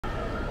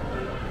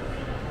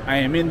I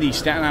am in the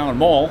Staten Island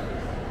Mall,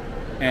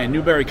 and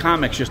Newbury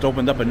Comics just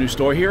opened up a new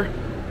store here,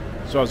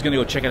 so I was going to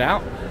go check it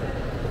out.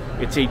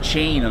 It's a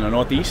chain in the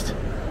Northeast.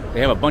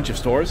 They have a bunch of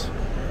stores,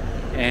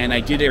 and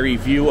I did a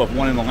review of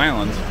one in Long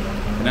Island,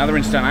 and now they're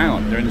in Staten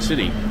Island. They're in the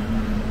city.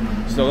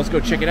 So let's go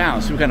check it out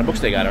and see what kind of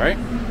books they got, all right?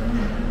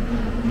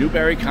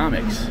 Newbury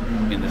Comics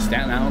in the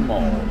Staten Island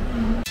Mall.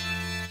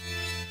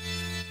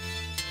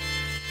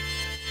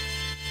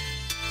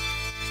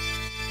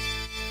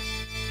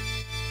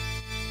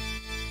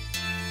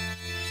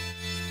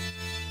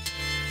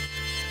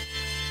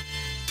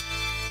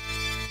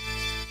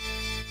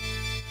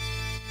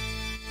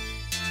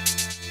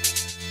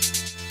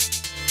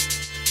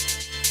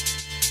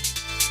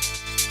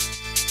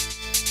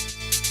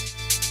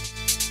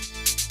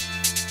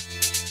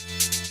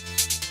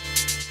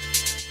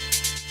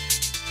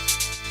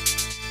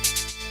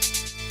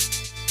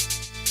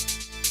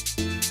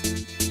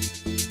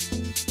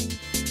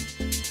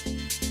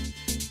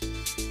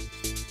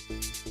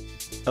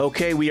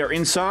 Okay, we are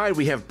inside.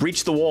 We have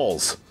breached the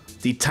walls.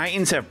 The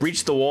Titans have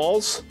breached the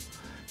walls,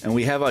 and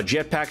we have our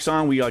jetpacks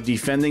on. We are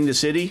defending the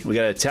city. We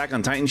got an Attack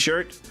on Titan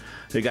shirt.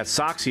 We got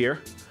socks here.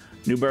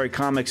 Newbury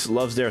Comics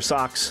loves their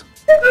socks.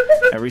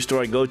 Every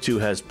store I go to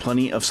has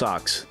plenty of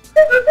socks.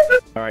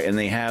 All right, and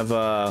they have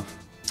yeah,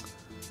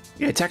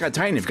 Attack on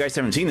Titan. If you guys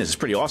haven't seen this, it's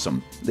pretty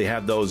awesome. They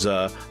have those.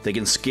 They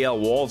can scale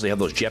walls. They have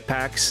those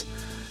jetpacks,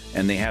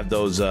 and they have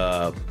those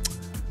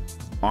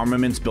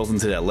armaments built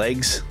into their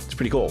legs. It's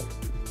pretty cool.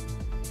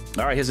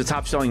 All right, here's the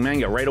top-selling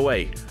manga right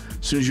away.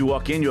 As soon as you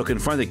walk in, you'll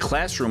confront the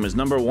classroom as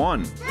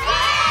 #1.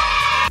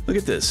 Look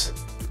at this.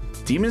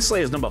 Demon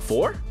Slayer is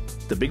 #4?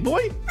 The big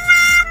boy?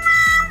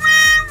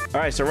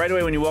 All right, so right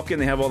away when you walk in,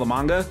 they have all the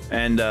manga,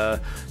 and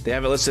they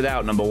have it listed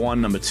out,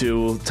 #1,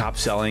 #2,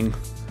 top-selling.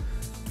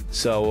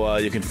 So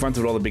you confront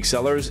with all the big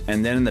sellers,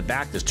 and then in the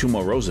back, there's 2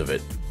 more rows of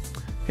it.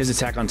 Here's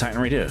Attack on Titan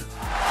right here.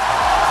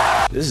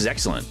 This is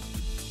excellent.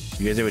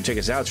 You guys ever check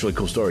us out? It's a really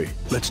cool story.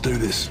 Let's do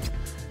this.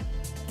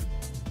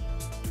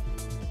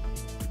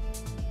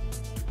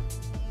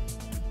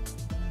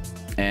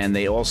 And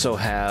they also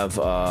have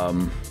all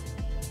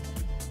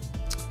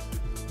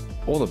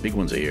the big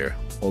ones are here.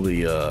 All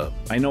the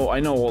I know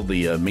all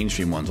the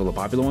mainstream ones, all the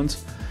popular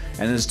ones.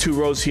 And there's 2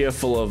 rows here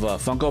full of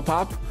Funko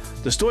Pop.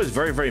 The store is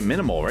very, very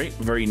minimal, right?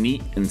 Very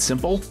neat and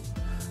simple.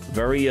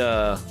 Very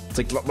it's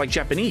like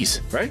Japanese,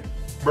 right?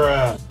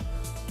 Bruh.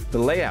 The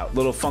layout,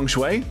 little feng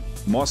shui,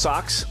 more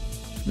socks.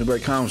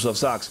 Newbury Comics love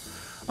socks.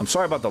 I'm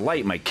sorry about the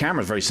light. My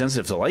camera's very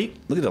sensitive to light.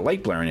 Look at the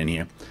light blaring in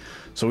here.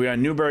 So we are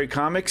Newbury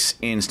Comics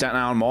in Staten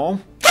Island Mall.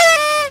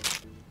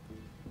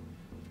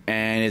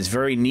 And it's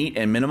very neat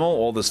and minimal.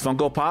 All this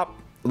Funko Pop.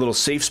 A little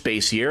safe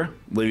space here.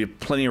 Leave you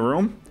plenty of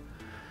room.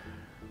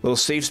 A little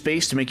safe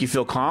space to make you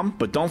feel calm.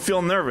 But don't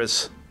feel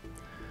nervous.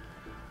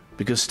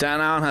 Because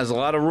Staten Island has a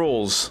lot of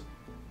rules.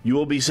 You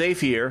will be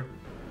safe here.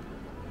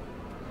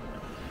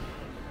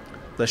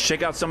 Let's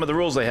check out some of the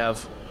rules they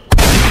have.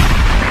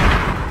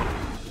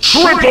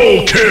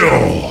 Triple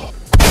kill!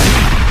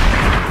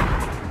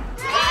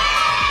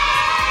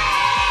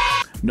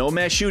 No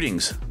mass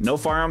shootings. No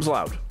firearms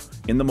allowed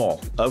in the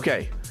mall.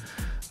 Okay.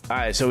 All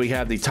right, so we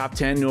have the top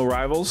 10 new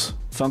arrivals,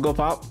 Funko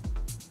Pop.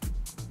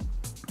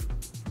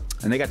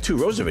 And they got 2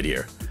 rows of it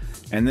here.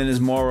 And then there's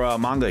more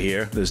manga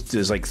here.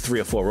 There's like 3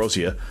 or 4 rows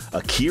here.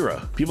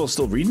 Akira. People are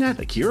still reading that?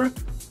 Akira?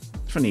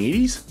 It's from the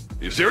 80s?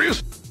 Are you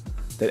serious?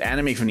 That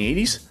anime from the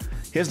 80s?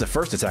 Here's the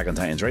first Attack on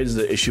Titans, right? This is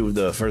the issue of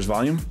the first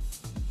volume.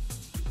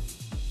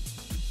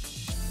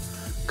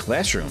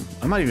 Classroom.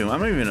 I'm not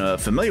even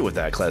familiar with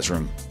that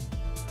Classroom.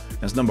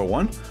 That's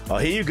 #1. Oh,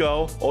 here you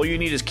go. All you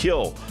need is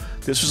kill.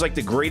 This was like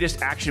the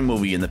greatest action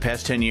movie in the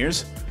past 10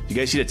 years. You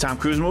guys see the Tom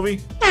Cruise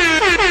movie?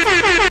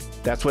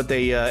 That's what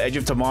they, Edge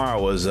of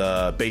Tomorrow was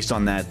based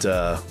on that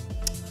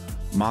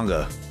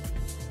manga.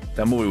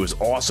 That movie was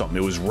awesome.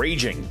 It was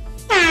raging.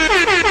 All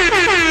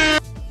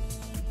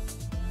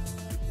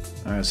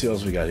right, let's see what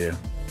else we got here.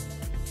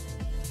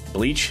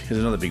 Bleach. Here's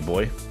another big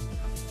boy.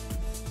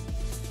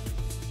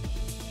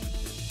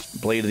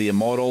 Blade of the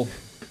Immortal.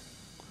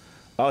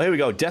 Oh, here we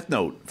go. Death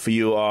Note for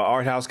you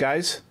art house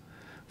guys.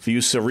 For you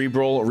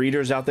cerebral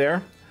readers out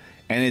there.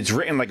 And it's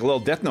written like a little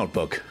Death Note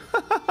book.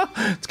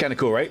 It's kind of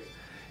cool, right?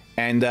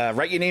 And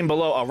write your name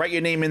below. I'll write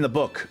your name in the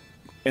book.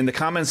 In the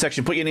comments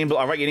section, put your name below.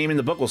 I'll write your name in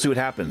the book. We'll see what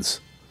happens.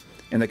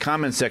 In the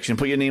comments section,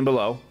 put your name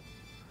below.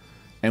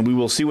 And we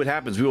will see what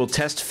happens. We will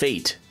test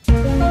fate.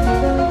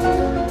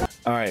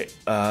 All right.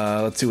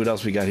 Let's see what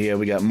else we got here.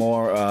 We got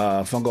more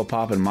Funko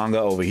Pop and manga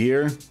over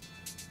here.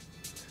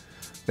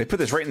 They put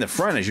this right in the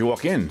front as you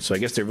walk in. So I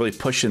guess they're really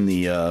pushing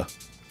the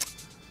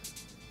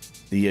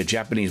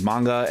Japanese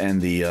manga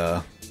and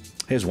the...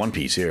 here's One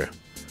Piece here.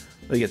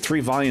 They get 3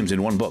 volumes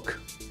in 1 book.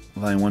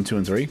 Volume 1, 2,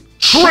 and 3.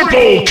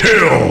 Triple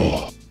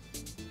kill!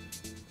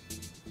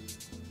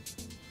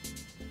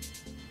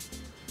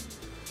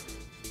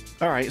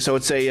 All right, so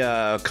it's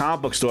a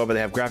comic book store, but they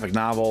have graphic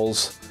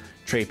novels,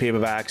 trade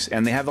paperbacks,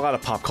 and they have a lot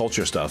of pop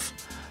culture stuff.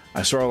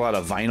 I saw a lot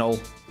of vinyl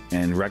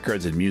and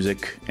records and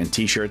music and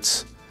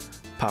T-shirts.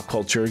 Pop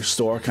culture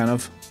store, kind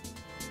of.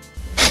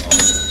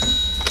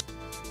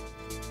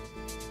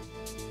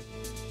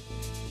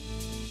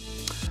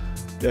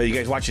 You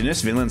guys watching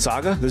this? Vinland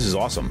Saga? This is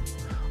awesome.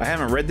 I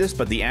haven't read this,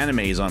 but the anime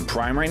is on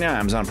Prime right now,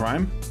 Amazon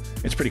Prime.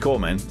 It's pretty cool,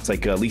 man. It's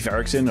like Leif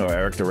Erikson or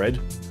Eric the Red.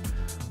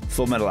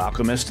 Full Metal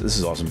Alchemist. This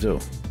is awesome, too.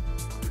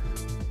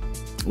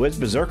 Where's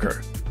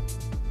Berserker?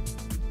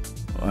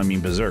 I mean,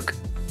 Berserk.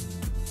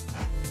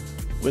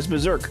 Where's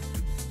Berserk?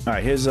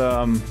 Alright, here's,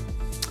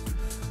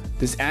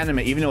 this anime,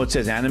 even though it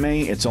says anime,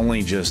 it's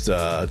only just,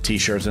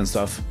 t-shirts and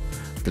stuff.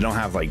 They don't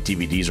have, like,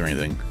 DVDs or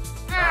anything.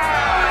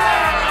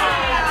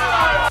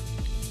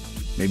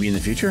 Maybe in the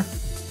future?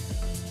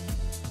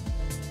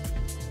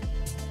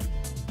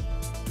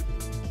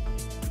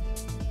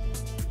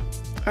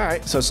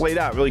 Alright, so it's laid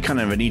out. Really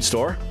kind of a neat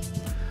store.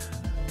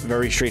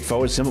 Very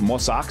straightforward, simple. More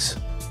socks.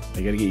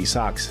 I gotta get you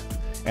socks.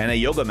 And a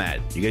yoga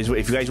mat. You guys,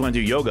 if you guys want to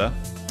do yoga,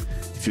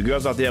 if you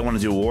girls out there want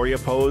to do a warrior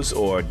pose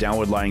or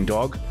downward lying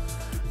dog,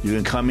 you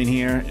can come in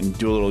here and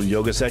do a little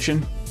yoga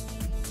session.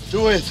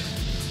 Do it!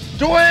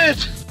 Do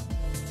it!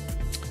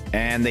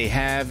 And they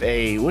have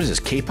a, what is this,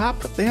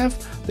 K-pop they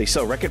have? They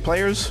sell record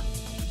players.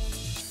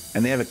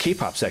 And they have a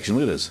K-pop section.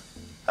 Look at this.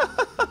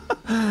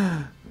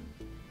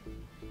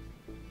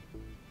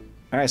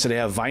 Alright, so they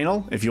have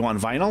vinyl, if you want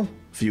vinyl.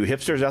 For you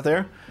hipsters out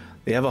there.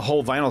 They have a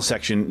whole vinyl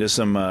section. There's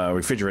some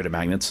refrigerator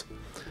magnets.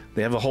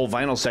 They have a whole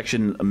vinyl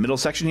section, a middle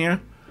section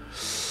here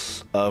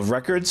of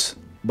records,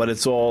 but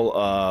it's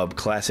all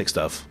classic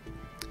stuff.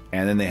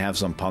 And then they have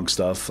some punk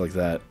stuff like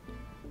that.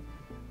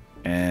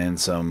 And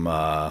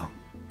some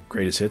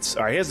greatest hits.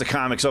 Alright, here's the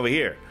comics over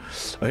here.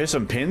 Oh, here's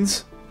some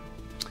pins.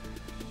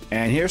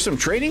 And here's some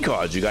trading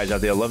cards. You guys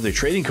out there love their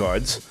trading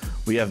cards.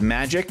 We have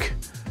Magic.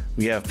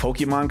 We have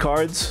Pokemon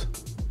cards.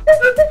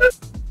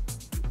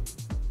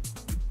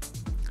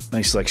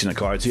 Nice selection of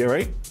cards here,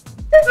 right?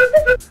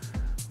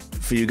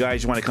 For you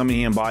guys, you want to come in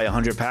here and buy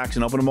 100 packs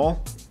and open them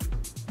all?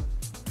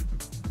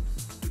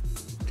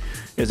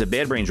 There's a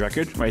Bad Brains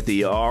record, right?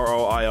 The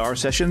ROIR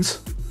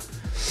sessions.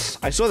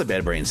 I saw the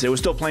Bad Brains. They were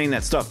still playing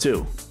that stuff,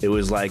 too. It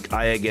was like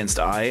Eye Against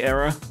Eye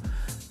era.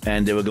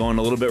 And they were going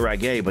a little bit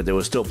reggae, but they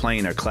were still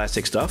playing their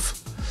classic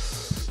stuff.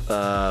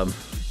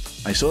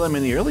 I saw them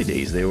in the early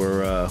days. They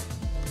were,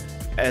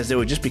 as they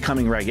were just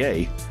becoming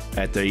reggae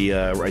at the,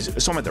 I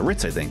saw them at the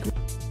Ritz, I think.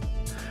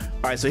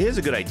 All right, so here's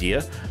a good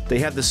idea. They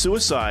have the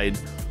Suicide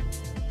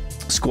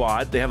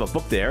Squad. They have a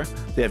book there.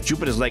 They have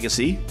Jupiter's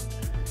Legacy.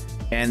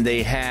 And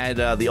they had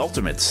the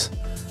Ultimates.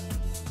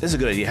 This is a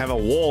good idea. Have a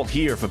wall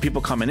here for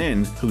people coming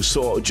in who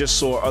just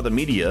saw other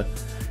media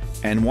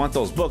and want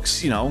those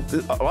books. You know,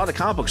 a lot of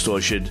comic book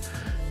stores should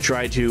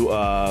try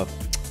to,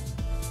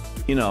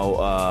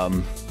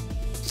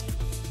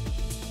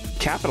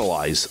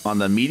 capitalize on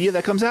the media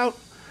that comes out.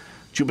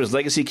 Jupiter's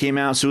Legacy came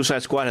out.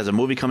 Suicide Squad has a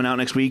movie coming out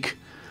next week.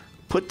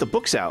 Put the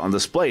books out on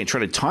display and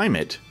try to time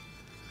it.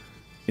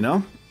 You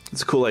know?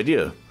 It's a cool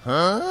idea.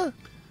 Huh?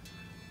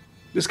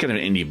 This is kind of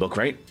an indie book,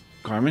 right,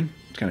 Carmen?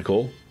 It's kind of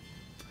cool.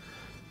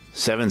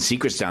 7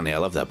 Secrets down there. I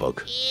love that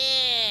book.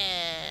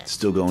 Yeah.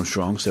 Still going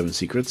strong. 7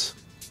 Secrets.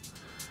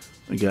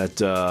 We got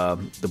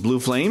The Blue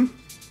Flame.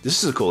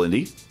 This is a cool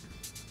indie.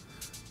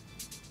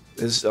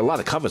 There's a lot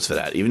of covers for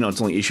that. Even though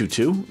it's only issue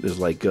 2, there's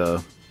like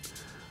a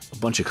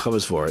bunch of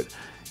covers for it.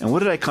 And what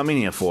did I come in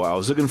here for? I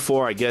was looking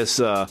for, I guess,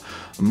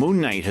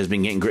 Moon Knight has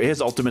been getting great. Here's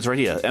Ultimates right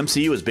here.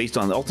 MCU is based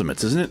on the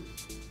Ultimates, isn't it?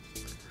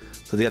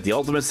 So they got the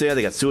Ultimates there.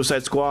 They got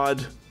Suicide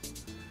Squad,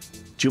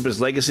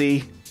 Jupiter's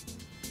Legacy.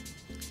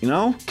 You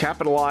know,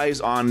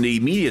 capitalize on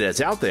the media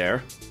that's out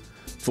there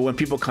for when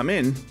people come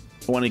in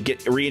and want to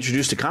get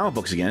reintroduced to comic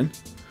books again.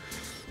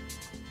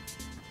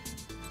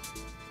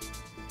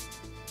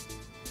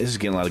 This is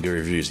getting a lot of good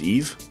reviews.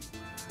 Eve.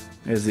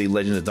 There's the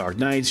Legend of the Dark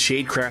Knights.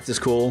 Shadecraft is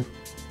cool.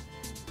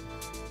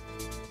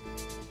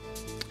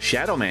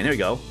 Shadow Man, here we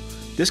go.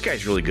 This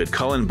guy's really good.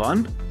 Cullen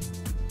Bunn.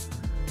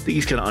 I think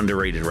he's kind of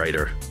underrated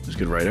writer. He's a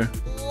good writer.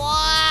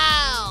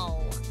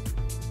 Wow!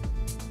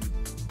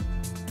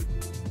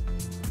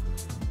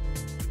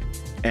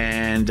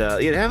 And yeah,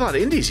 they have a lot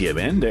of indies here,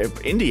 man. They're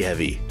indie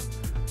heavy.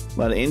 A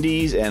lot of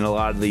indies and a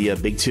lot of the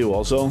big two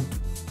also.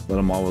 A lot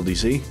of Marvel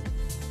DC.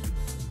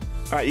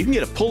 All right, you can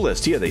get a pull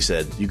list here, they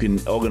said. You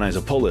can organize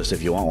a pull list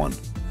if you want one.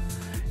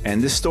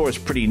 And this store is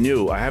pretty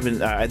new. I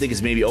think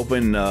it's maybe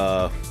open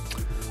a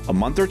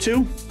month or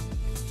two.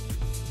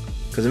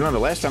 Because remember,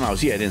 last time I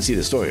was here, I didn't see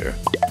the store here.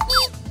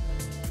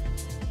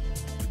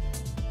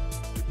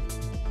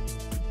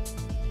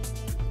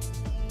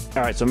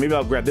 All right, so maybe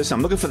I'll grab this.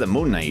 I'm looking for the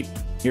Moon Knight.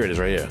 Here it is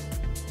right here.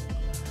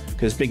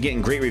 Because it's been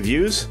getting great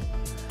reviews.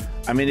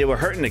 I mean, they were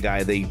hurting the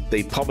guy.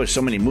 They published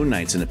so many Moon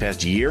Knights in the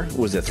past year.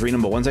 Was there 3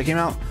 #1s that came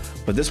out?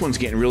 But this one's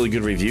getting really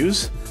good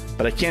reviews.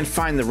 But I can't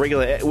find the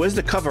regular... Where's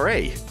the cover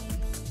A?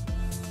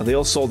 Are they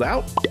all sold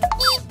out?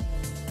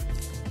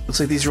 Looks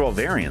like these are all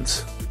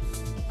variants.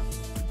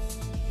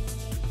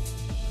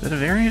 Is that a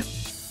variant?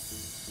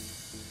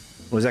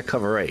 Or is that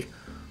cover A?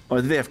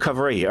 Oh, they have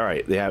cover A. All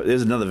right,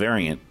 there's another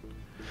variant.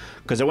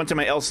 Because I went to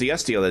my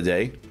LCS the other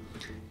day,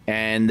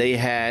 and they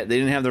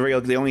didn't have the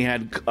regular. They only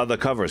had other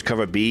covers.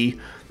 Cover B.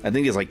 I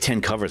think there's like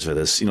 10 covers for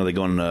this. You know, they're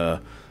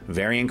going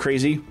variant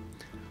crazy.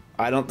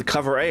 The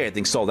cover A I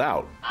think sold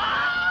out.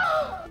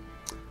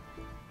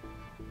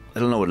 I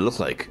don't know what it looked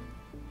like.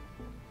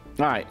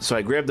 Alright, so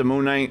I grabbed the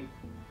Moon Knight.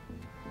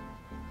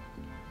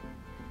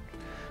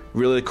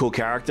 Really cool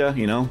character,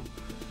 you know?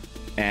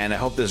 And I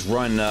hope this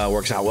run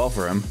works out well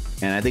for him.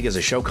 And I think there's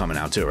a show coming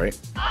out too, right?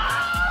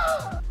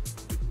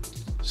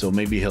 So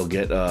maybe he'll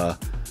get, I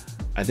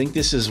think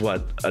this is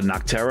what, a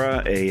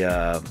Noctera,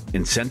 a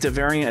incentive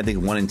variant. I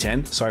think 1 in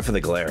 10. Sorry for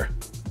the glare.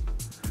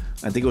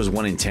 I think it was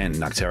 1 in 10,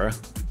 Noctera.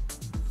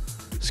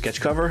 Sketch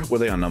cover, were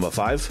they on number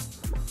 5?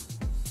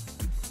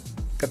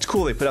 That's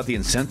cool, they put out the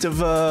incentive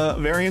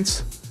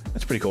variants.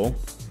 That's pretty cool.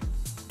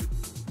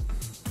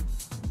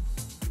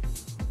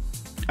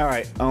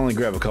 Alright, I'll only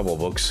grab a couple of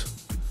books.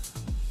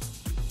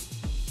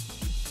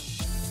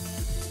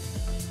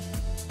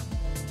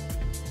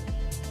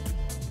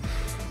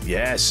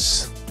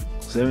 Yes!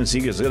 7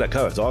 Seekers, look at that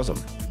cover, it's awesome.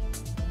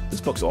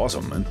 This book's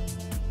awesome, man.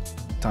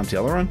 Tom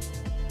Taylor run?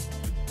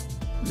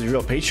 There's a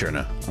real page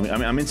turner.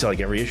 I'm into like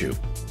every issue.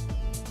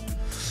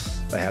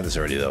 I have this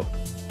already though,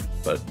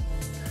 but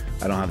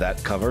I don't have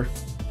that cover.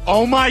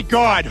 Oh my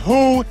god,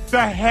 who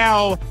the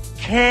hell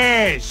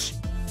cares?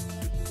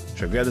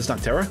 Should I grab this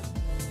Noctera?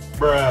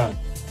 Bruh.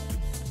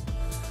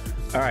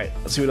 Alright,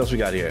 let's see what else we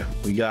got here.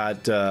 We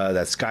got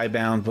that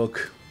Skybound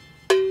book.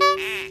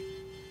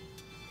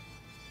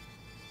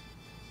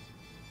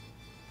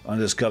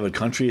 Undiscovered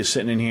Country is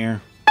sitting in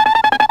here.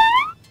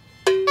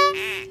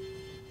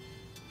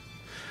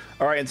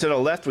 Alright, and to the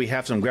left we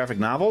have some graphic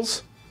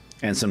novels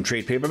and some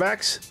trade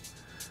paperbacks.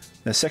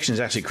 That section is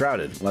actually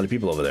crowded. A lot of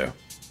people over there.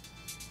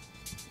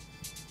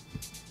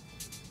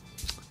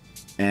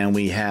 And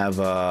we have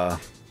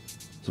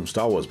some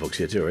Star Wars books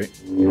here too, right?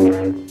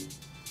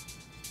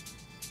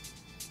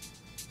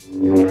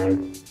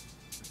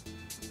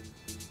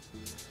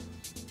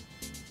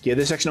 Yeah,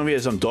 this section over here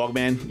is some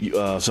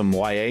Dogman, some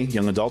YA,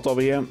 young adult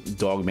over here.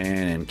 Dogman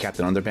and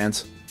Captain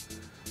Underpants.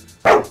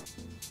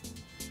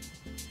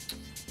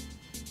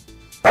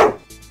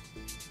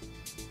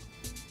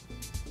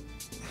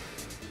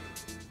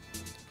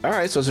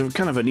 Alright, so it's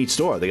kind of a neat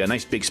store. They got a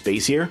nice big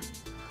space here.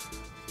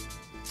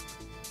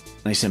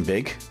 Nice and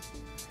big.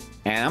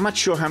 And I'm not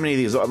sure how many of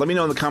these are. Let me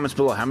know in the comments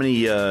below how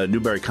many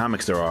Newbury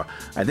Comics there are.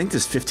 I think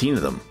there's 15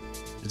 of them.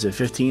 Is it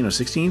 15 or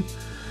 16?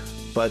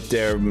 But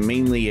they're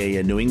mainly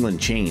a New England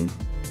chain.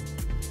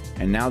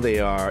 And now they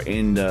are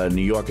in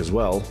New York as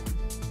well.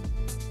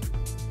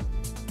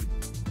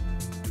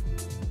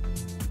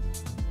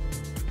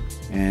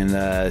 And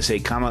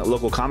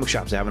local comic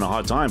shops are having a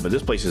hard time, but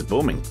this place is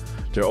booming.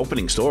 They're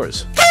opening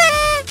stores.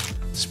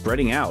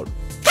 Spreading out.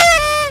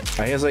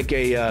 Here's like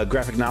a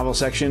graphic novel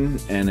section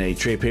and a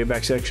trade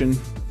paperback section.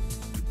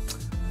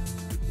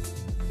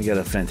 We got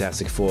a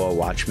Fantastic Four,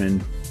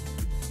 Watchmen.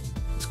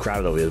 It's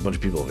crowded over here. There's a bunch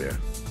of people over here.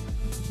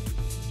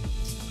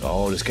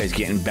 Oh, this guy's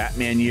getting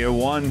Batman Year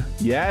One.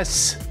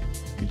 Yes!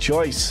 Good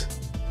choice.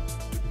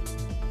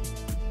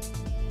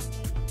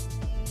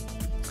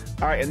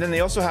 Alright, and then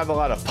they also have a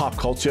lot of pop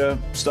culture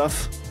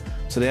stuff.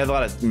 So they have a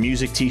lot of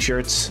music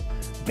t-shirts,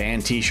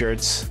 band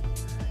t-shirts,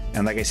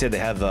 and like I said, they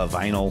have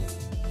vinyl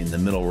in the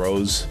middle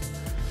rows.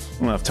 I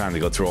don't have time to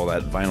go through all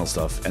that vinyl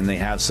stuff. And they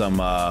have some,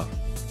 not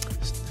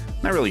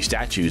really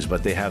statues,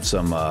 but they have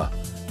some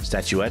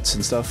statuettes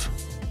and stuff.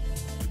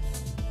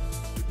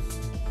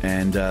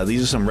 And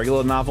these are some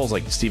regular novels,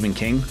 like Stephen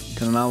King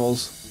kind of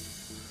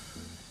novels.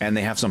 And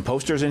they have some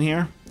posters in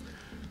here.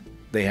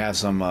 They have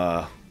some,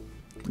 look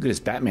at this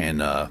Batman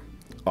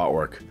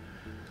artwork.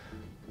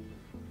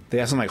 They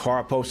have some like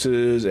horror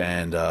posters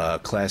and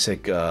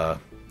classic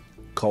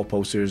cult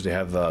posters. They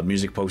have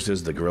music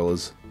posters, the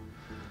Gorillas.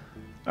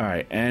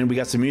 Alright, and we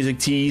got some music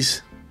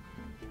tees.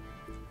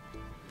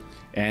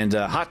 And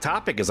Hot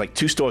Topic is like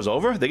 2 stores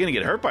over. They're gonna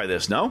get hurt by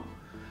this, no?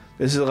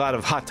 This is a lot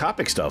of Hot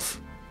Topic stuff.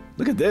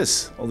 Look at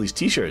this, all these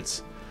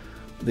t-shirts.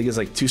 I think it's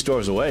like 2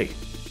 stores away.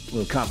 A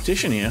little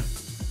competition here.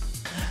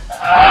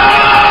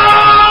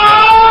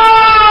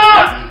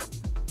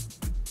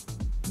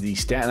 The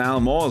Staten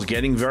Island Mall is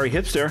getting very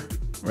hipster,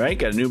 right?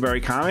 Got a Newbury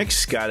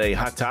Comics, got a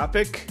Hot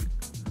Topic.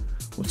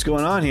 What's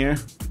going on here?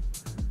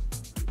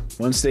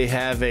 Once they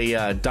have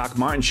a Doc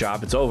Martin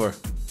shop, it's over.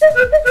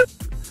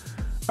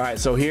 Alright,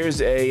 so here's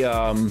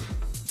a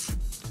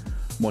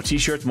more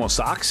t-shirts, more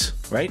socks,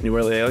 right? New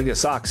Orleans, I like the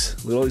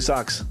socks, little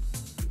socks.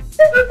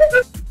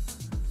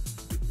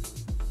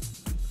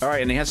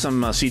 Alright, and they have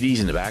some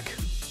CDs in the back.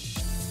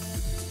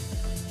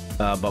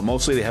 But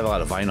mostly they have a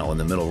lot of vinyl in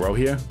the middle row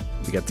here.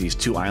 We got these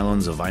 2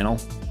 islands of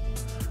vinyl.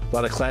 A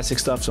lot of classic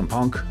stuff, some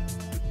punk.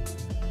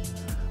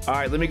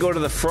 Alright, let me go to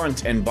the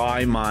front and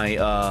buy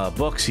my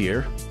books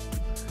here.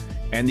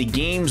 And the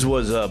games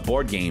was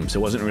board games. It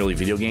wasn't really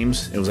video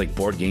games. It was like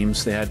board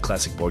games. They had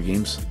classic board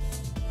games.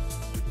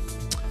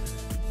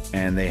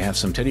 And they have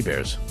some teddy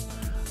bears.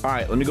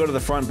 Alright, let me go to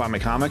the front and buy my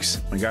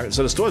comics.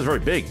 So the store is very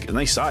big. A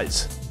nice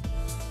size.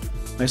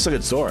 Nice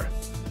looking store.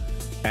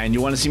 And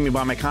you want to see me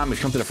buy my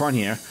comics, come to the front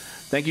here.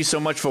 Thank you so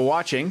much for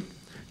watching.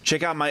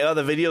 Check out my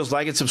other videos.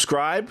 Like and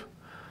subscribe.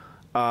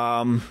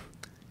 And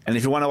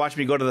if you want to watch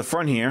me go to the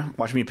front here,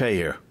 watch me pay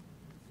here.